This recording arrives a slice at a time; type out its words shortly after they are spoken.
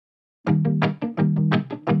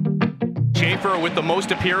Schäfer with the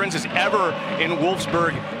most appearances ever in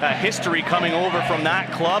Wolfsburg history coming over from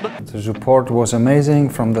that club. The support was amazing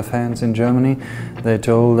from the fans in Germany. They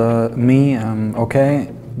told me,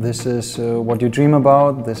 okay, this is what you dream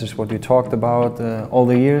about, this is what you talked about all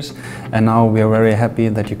the years, and now we are very happy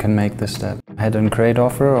that you can make this step. I had a great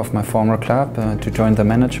offer of my former club to join the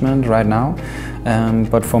management right now,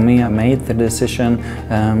 but for me I made the decision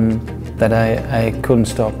that I couldn't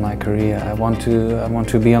stop my career. I want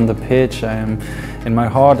to be on the pitch. In my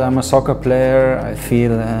heart I'm a soccer player. I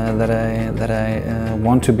feel that I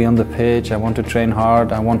want to be on the pitch. I want to train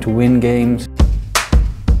hard. I want to win games.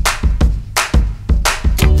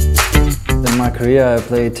 In my career I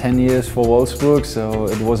played 10 years for Wolfsburg, so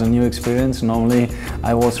it was a new experience. Normally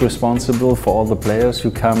I was responsible for all the players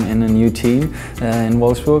who come in a new team in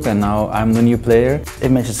Wolfsburg, and now I'm the new player.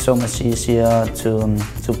 It makes it so much easier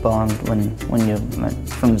to bond when you're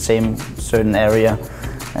from the same certain area,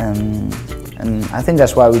 and I think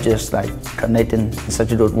that's why we just connect in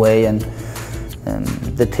such a good way, and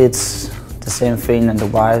the kids the same thing, and the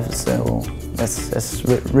wife, so that's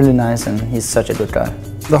really nice, and he's such a good guy.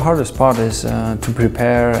 The hardest part is to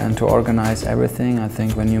prepare and to organize everything. I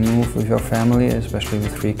think when you move with your family, especially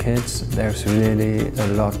with 3 kids, there's really a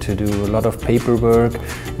lot to do, a lot of paperwork,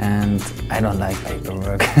 and I don't like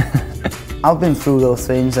paperwork. I've been through those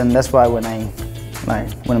things, and that's why when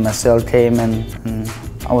Marcel came and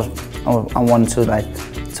I wanted to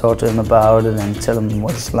talk to him about it and tell him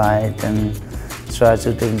what it's like, and try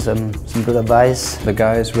to give him some good advice. The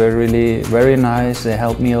guys were really very nice. They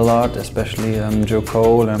helped me a lot, especially Joe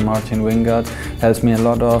Cole and Martin Wingard helped me a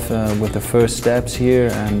lot with the first steps here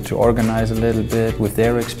and to organize a little bit with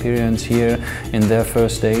their experience here in their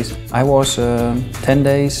first days. I was 10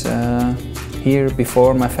 days here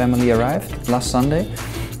before my family arrived last Sunday.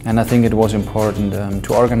 And I think it was important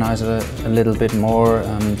to organize a little bit more,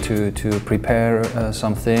 to prepare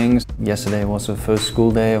some things. Yesterday was the first school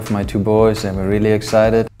day of my 2 boys. They were really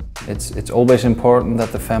excited. It's always important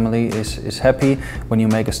that the family is happy when you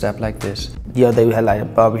make a step like this. The other day we had a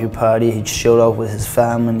barbecue party. He showed up with his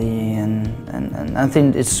family, and I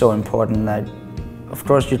think it's so important. Of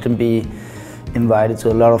course you can be invited to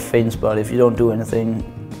a lot of things, but if you don't do anything,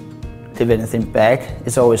 give anything back,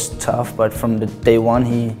 it's always tough. But from the day one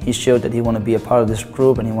he showed that he wanted to be a part of this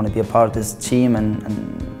group, and he wanted to be a part of this team, and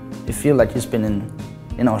I feel like he's been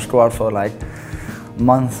in our squad for a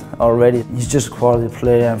month already. He's just a quality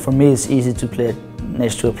player, and for me it's easy to play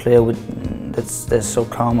next to a player that's so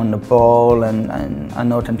calm on the ball, and I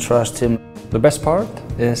know I can trust him. The best part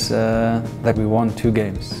is that we won 2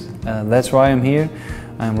 games. That's why I'm here.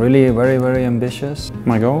 I'm really very ambitious.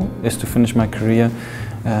 My goal is to finish my career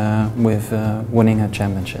with winning a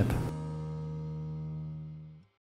championship.